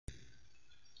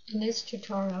In this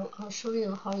tutorial, I'll show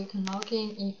you how you can log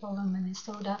in eFolio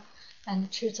Minnesota and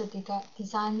choose a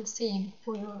design theme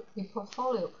for your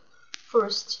ePortfolio.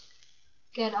 First,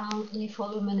 get on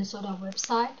eFolio Minnesota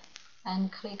website and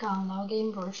click on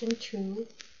Login version 2.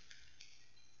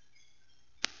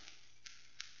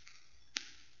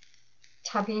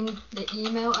 Type in the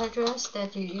email address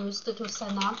that you used to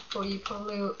sign up for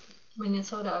eFolio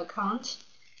Minnesota account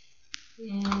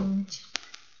and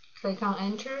click on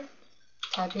Enter.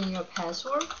 Type in your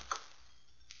password,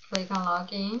 click on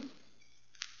Login,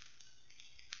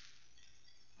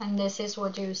 and this is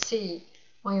what you see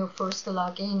when you first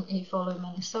log in eFolio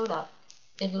Minnesota.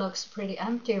 It looks pretty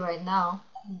empty right now.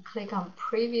 And click on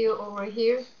Preview over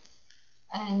here,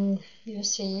 and you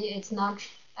see it's not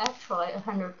actually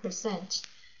 100%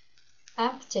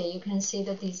 empty. You can see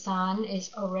the design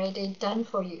is already done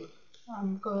for you.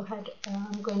 I'm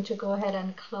going to go ahead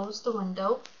and close the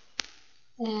window.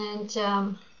 And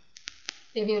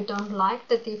if you don't like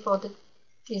the default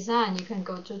design, you can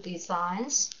go to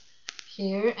Designs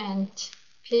here and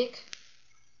pick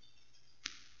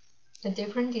a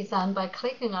different design by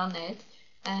clicking on it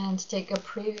and take a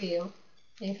preview.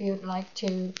 If you'd like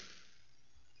to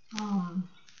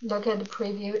look at the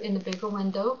preview in the bigger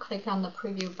window, click on the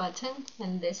preview button,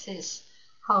 and this is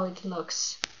how it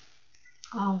looks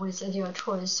with your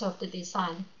choice of the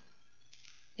design.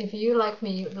 If you, like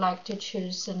me, would like to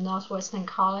choose the Northwestern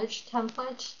College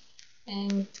template,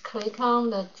 and click on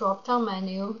the drop-down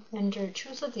menu, enter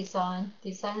Choose a Design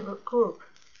Group,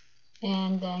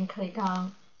 and then click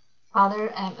on Other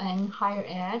MN Higher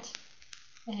Ed,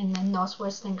 and then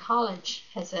Northwestern College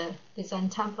has a design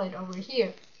template over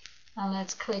here. Now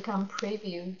let's click on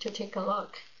Preview to take a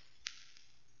look.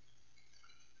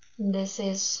 And this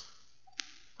is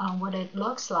what it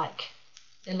looks like.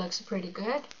 It looks pretty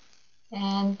good.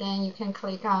 And then you can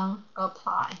click on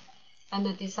Apply, and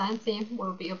the design theme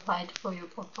will be applied for your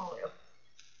portfolio.